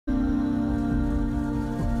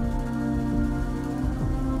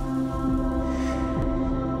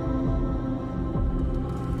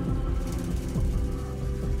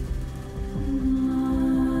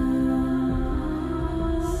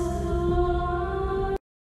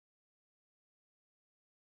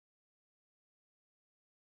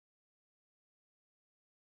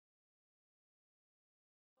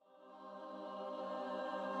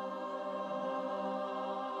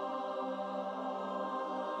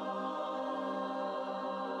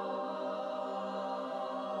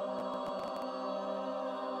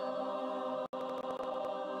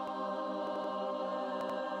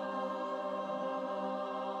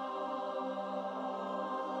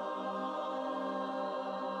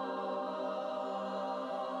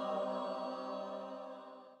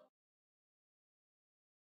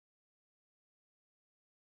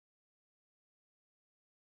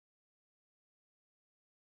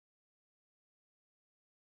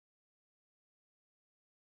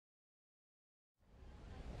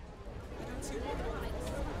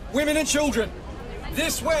Women and children!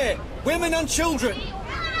 This way! Women and children!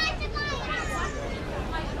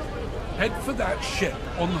 Head for that ship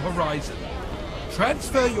on the horizon.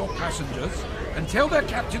 Transfer your passengers and tell their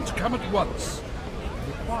captain to come at once.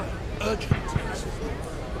 Require urgent assistance.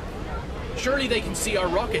 Surely they can see our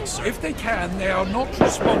rockets, sir. If they can, they are not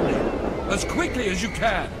responding. As quickly as you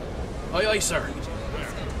can. Aye, aye, sir.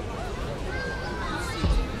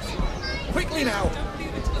 Quickly now!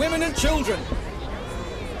 Women and children!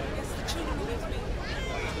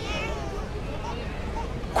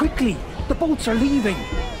 Quickly! The boats are leaving!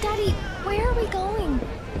 Daddy, where are we going?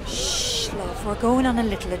 Shh, love, we're going on a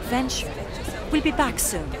little adventure. We'll be back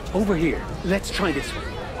soon. Over here. Let's try this one.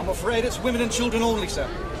 I'm afraid it's women and children only, sir.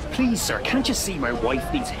 Please, sir, can't you see my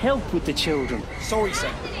wife needs help with the children? Sorry,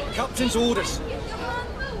 sir. Captain's orders.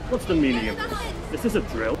 What's the meaning of this? Is this a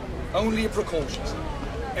drill? Only a precaution, sir.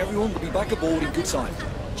 Everyone will be back aboard in good time.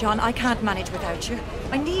 John, I can't manage without you.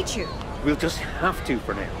 I need you. We'll just have to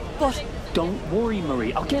for now. But... Don't worry,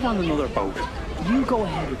 Marie. I'll get on another boat. You go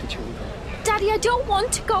ahead with the children. Daddy, I don't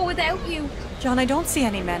want to go without you. John, I don't see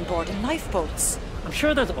any men boarding lifeboats. I'm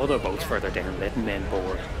sure there's other boats further down letting men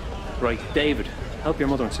board. Right, David, help your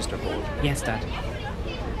mother and sister board. Yes, Dad.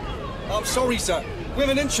 I'm sorry, sir.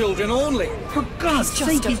 Women and children only. For God's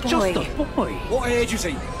sake, he's just a boy. What age is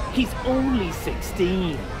he? He's only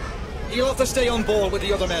 16. He'll have to stay on board with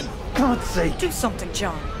the other men. God's sake. Do something,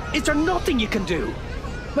 John. Is there nothing you can do?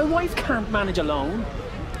 My wife can't manage alone.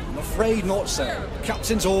 I'm afraid not, sir.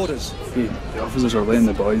 Captain's orders. Hey, the officers are letting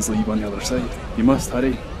the boys leave on the other side. You must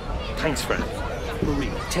hurry. Thanks, Fred. Marie,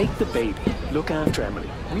 take the baby. Look after Emily.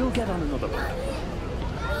 We'll get on another boat.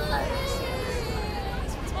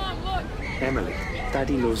 Emily,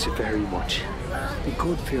 Daddy loves you very much. Be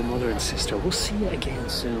good for your mother and sister. We'll see you again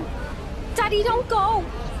soon. Daddy, don't go.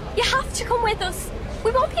 You have to come with us.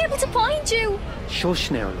 We won't be able to find you. Shush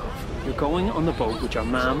now, love. You're going on the boat with your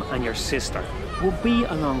mum and your sister. We'll be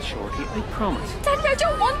along shortly, I promise. Daddy, I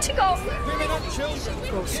don't want to go. Women and children.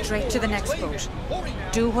 Go straight to the next boat.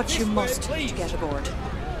 Do what you must to get aboard.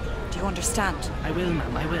 Do you understand? I will,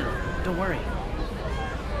 Mum, I will. Don't worry.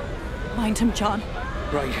 Mind him, John.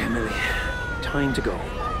 Right, Emily. Time to go.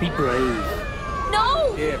 Be brave.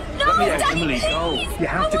 No! Here, No, let me out. Daddy, Emily, please! go. You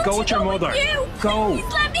have to I go want with your go mother. you. Go.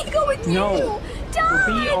 Please let me go with No. you. Dad,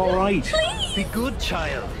 We'll be all right. Please. Be good,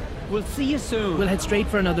 child. We'll see you soon. We'll head straight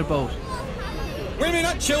for another boat. Women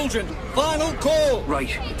and children. Final call.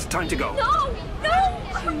 Right, it's time to go. No! No!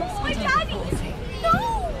 I miss my daddy!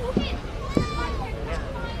 No!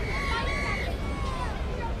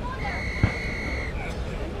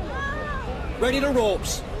 Ready the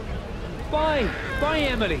ropes. Bye. Bye,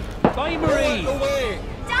 Emily. Bye, Marie. Away.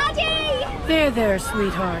 Daddy! There,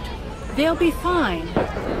 sweetheart. They'll be fine.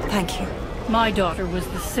 Thank you. My daughter was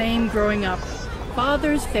the same growing up.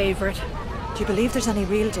 Father's favorite. Do you believe there's any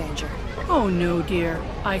real danger? Oh no, dear.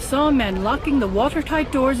 I saw men locking the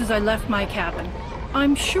watertight doors as I left my cabin.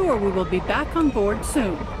 I'm sure we will be back on board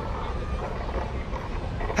soon.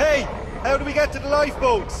 Hey! How do we get to the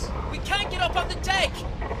lifeboats? We can't get up on the deck!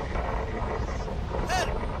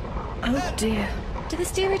 Oh dear. Do the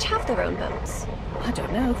steerage have their own boats? I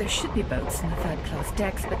don't know. There should be boats in the third-class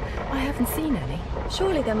decks, but I haven't seen any.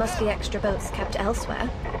 Surely there must be extra boats kept elsewhere.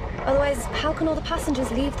 Otherwise, how can all the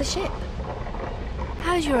passengers leave the ship?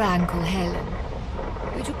 How's your ankle, Helen?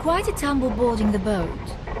 You took quite a tumble boarding the boat.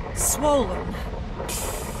 Swollen.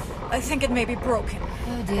 I think it may be broken.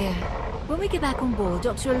 Oh dear. When we get back on board,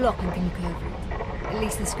 Dr. Locken can look over it. At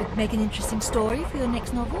least this could make an interesting story for your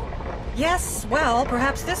next novel. Yes, well,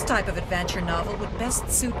 perhaps this type of adventure novel would best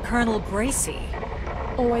suit Colonel Gracie.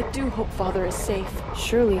 Oh, I do hope Father is safe.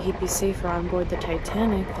 Surely he'd be safer on board the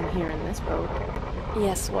Titanic than here in this boat.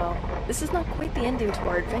 Yes, well, this is not quite the ending to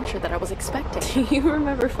our adventure that I was expecting. Do you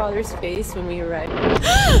remember Father's face when we arrived?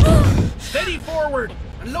 Steady forward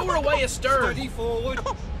and lower away astern. Steady forward.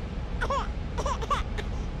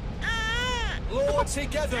 Lower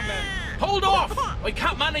together, men. Hold off! I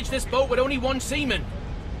can't manage this boat with only one seaman.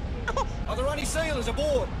 Are there any sailors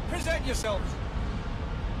aboard? Present yourselves.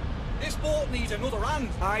 This boat needs another hand.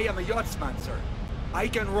 I am a yachtsman, sir. I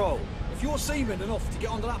can row. If you're seaman enough to get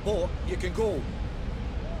onto that boat, you can go.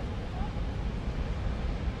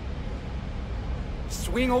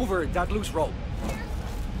 Swing over that loose rope.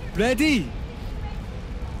 Ready?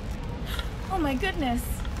 Oh my goodness.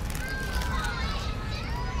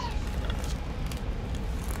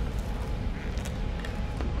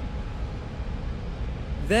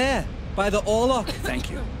 There, by the oarlock. Thank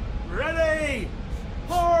you. Ready!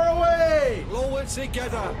 Pour away! Lower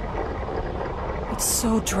together. It's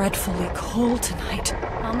so dreadfully cold tonight.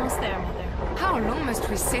 Almost there, Mother. How long must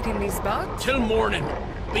we sit in this boat? Till morning.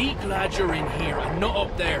 Be glad you're in here and not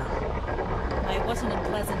up there. I wasn't a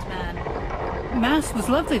pleasant man. Mass was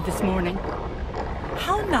lovely this morning.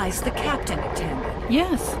 How nice the captain attended.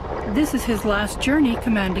 Yes, this is his last journey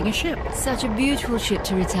commanding a ship. Such a beautiful ship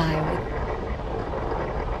to retire with.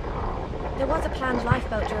 There was a planned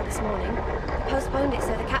lifeboat drill this morning. They postponed it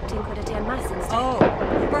so the captain could attend Mass instead. Oh,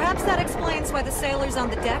 perhaps that explains why the sailors on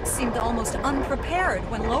the deck seemed almost unprepared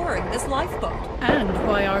when lowering this lifeboat. And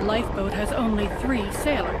why our lifeboat has only 3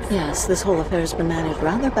 sailors. Yes, this whole affair has been managed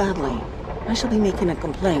rather badly. I shall be making a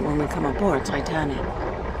complaint when we come aboard Titanic.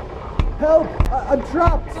 Help! I'm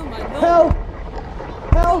trapped! Oh my God. Help!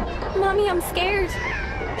 Help! Mommy, I'm scared.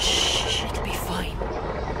 Shh, it'll be fine.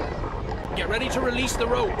 Get ready to release the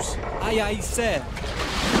ropes. Aye, aye, sir.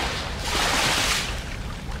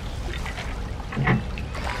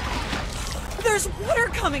 There's water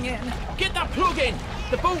coming in. Get that plug in.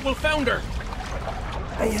 The boat will founder.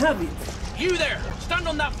 I have it. You there, stand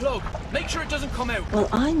on that plug. Make sure it doesn't come out. Well,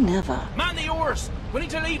 I never. Man the oars. We need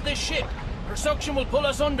to leave this ship. Her suction will pull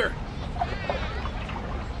us under.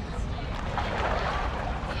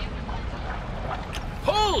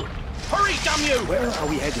 Pull! Hurry, damn you! Where are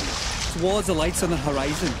we heading? Towards the lights on the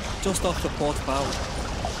horizon, just off the port bow.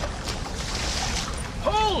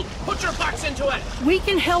 Pull! Put your backs into it! We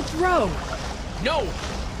can help row. No,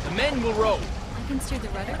 the men will row. I can steer the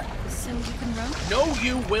rudder, so you can row. No,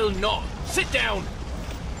 you will not. Sit down.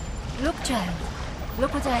 Look, child.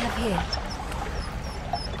 Look what I have here.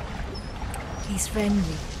 He's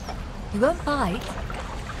friendly. He won't bite.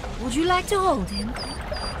 Would you like to hold him?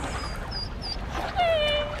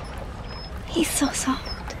 He's so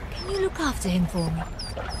soft. Can you look after him for me?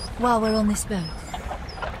 While we're on this boat?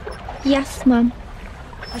 Yes, Mum.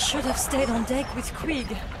 I should have stayed on deck with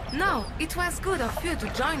Krieg. No, it was good of you to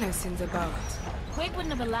join us in the boat. Quig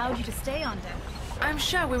wouldn't have allowed you to stay on deck. I'm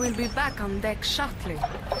sure we will be back on deck shortly.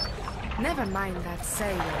 Never mind that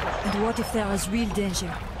sailor. And what if there is real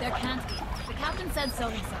danger? There can't be. The captain said so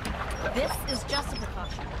himself. This is just a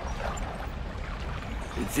precaution.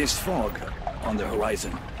 This fog on the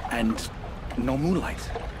horizon, and no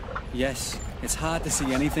moonlight. Yes, it's hard to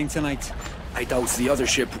see anything tonight. I doubt the other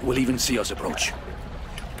ship will even see us approach.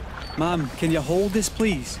 Ma'am, can you hold this,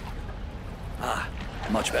 please? Ah,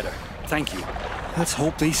 much better. Thank you. Let's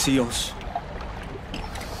hope they see us.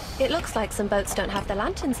 It looks like some boats don't have their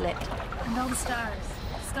lanterns lit. And all the stars.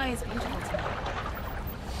 The sky is beautiful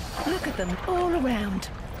tonight. Look at them all around.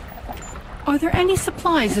 Are there any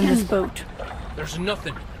supplies in this boat? There's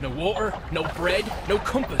nothing. No water, no bread, no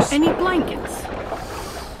compass. Any blankets?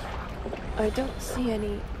 I don't see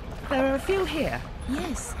any. There are a few here.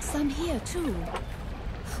 Yes, some here too.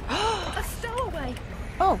 A stowaway!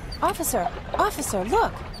 Oh, officer! Officer,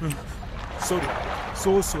 look! Sorry.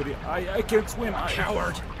 So sorry. I can't swim.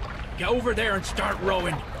 Coward! Get over there and start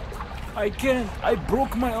rowing. I can't. I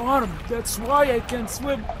broke my arm. That's why I can't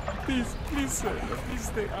swim. Please, please, sir. Please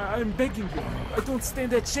stay. I'm begging you. I don't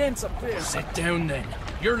stand a chance up there. Sit down then.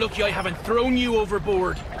 You're lucky I haven't thrown you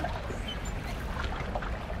overboard.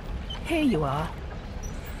 Here you are.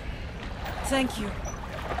 Thank you.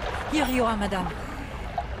 Here you are, madame.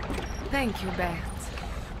 Thank you, Bert.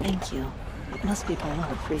 Thank you. It must be below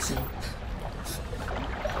freezing.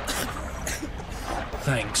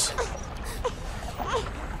 Thanks.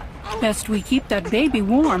 Best we keep that baby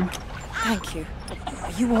warm. Thank you.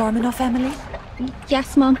 Are you warm enough, Emily?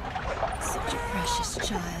 Yes, Mum. Such a precious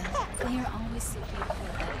child. They are always so beautiful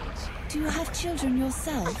at that age. Do you have children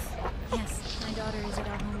yourself? Yes, my daughter is at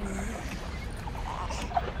our home in New York.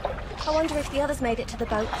 I wonder if the others made it to the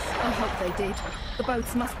boats. I hope they did. The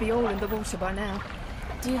boats must be all in the water by now.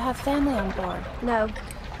 Do you have family on board? No.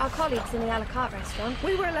 Our colleagues in the a la carte restaurant.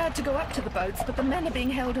 We were allowed to go up to the boats, but the men are being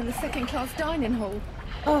held in the second-class dining hall.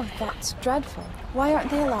 Oh, that's dreadful. Why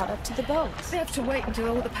aren't they allowed up to the boats? They have to wait until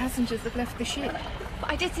all the passengers have left the ship.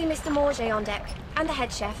 But I did see Mr. Morget on deck, and the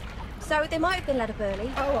head chef. So they might have been let up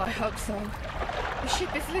early. Oh, I hope so. The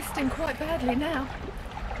ship is listing quite badly now.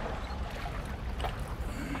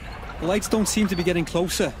 The lights don't seem to be getting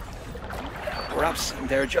closer. Perhaps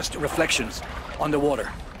they're just reflections on the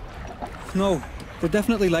water. No, they're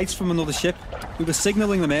definitely lights from another ship. We were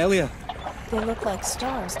signaling them earlier. They look like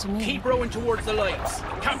stars to me. Keep rowing towards the lights.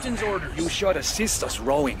 Captain's orders. You should assist us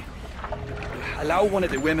rowing. Allow one of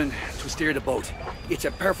the women to steer the boat. It's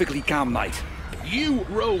a perfectly calm night. You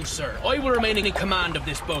row, sir. I will remain in command of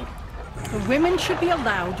this boat. The women should be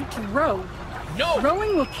allowed to row. No!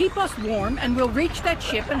 Rowing will keep us warm and we'll reach that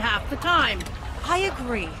ship in half the time. I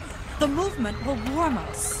agree. The movement will warm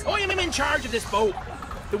us. I am in charge of this boat.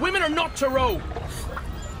 The women are not to row.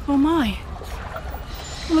 Oh my.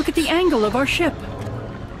 Look at the angle of our ship.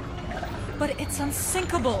 But it's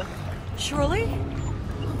unsinkable. Surely?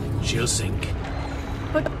 She'll sink.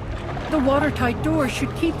 But the watertight doors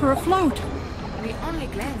should keep her afloat. We only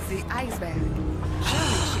glanced the iceberg.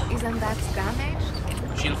 Surely she isn't that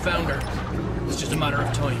damaged? She'll founder. It's just a matter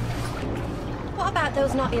of time. What about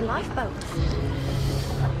those naughty lifeboats?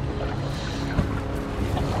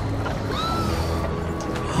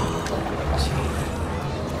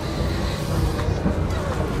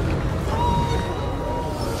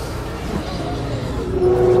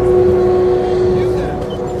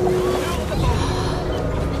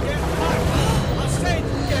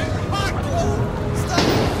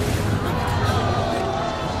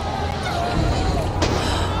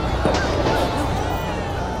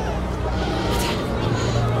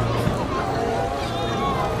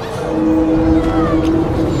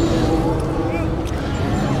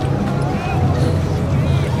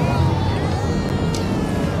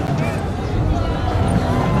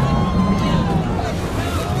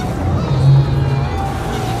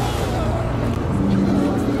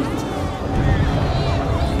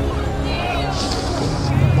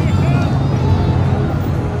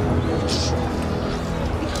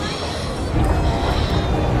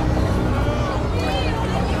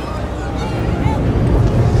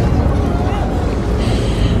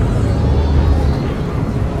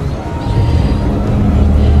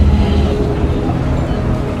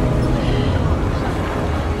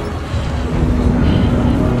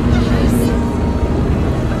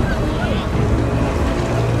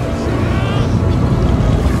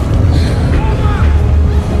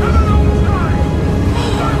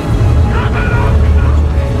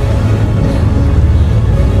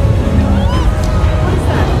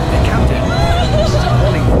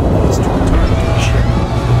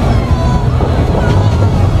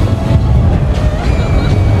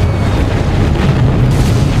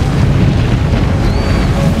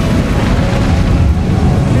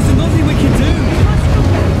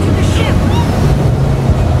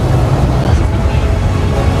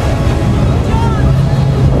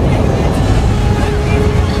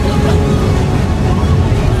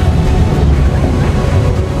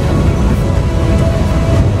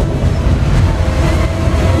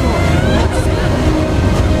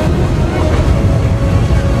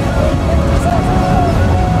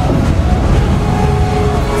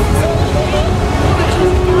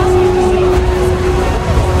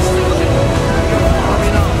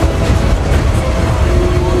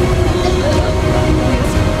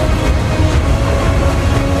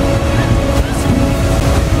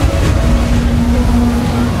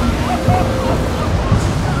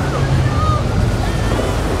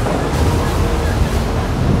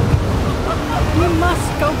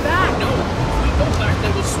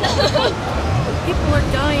 People are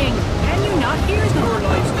dying. Can you not hear them? Your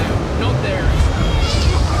lives now, not theirs.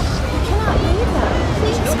 We cannot leave them.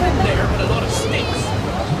 Please There's go nothing back. there but a lot of sticks.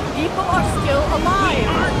 People are still alive. We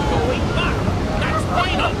aren't going back. That's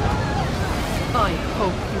final. I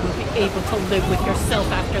hope you will be able to live with yourself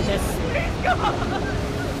after this.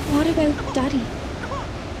 What about Daddy?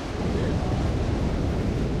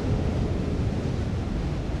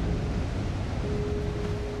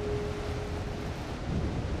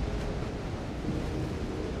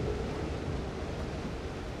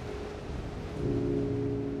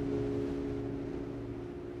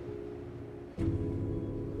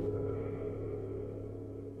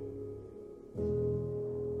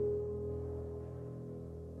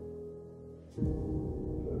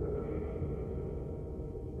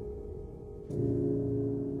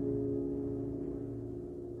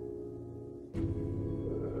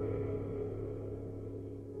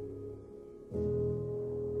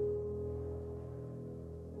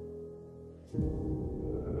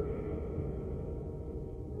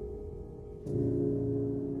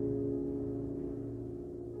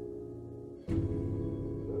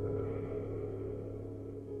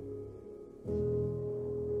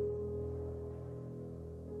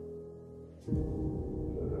 you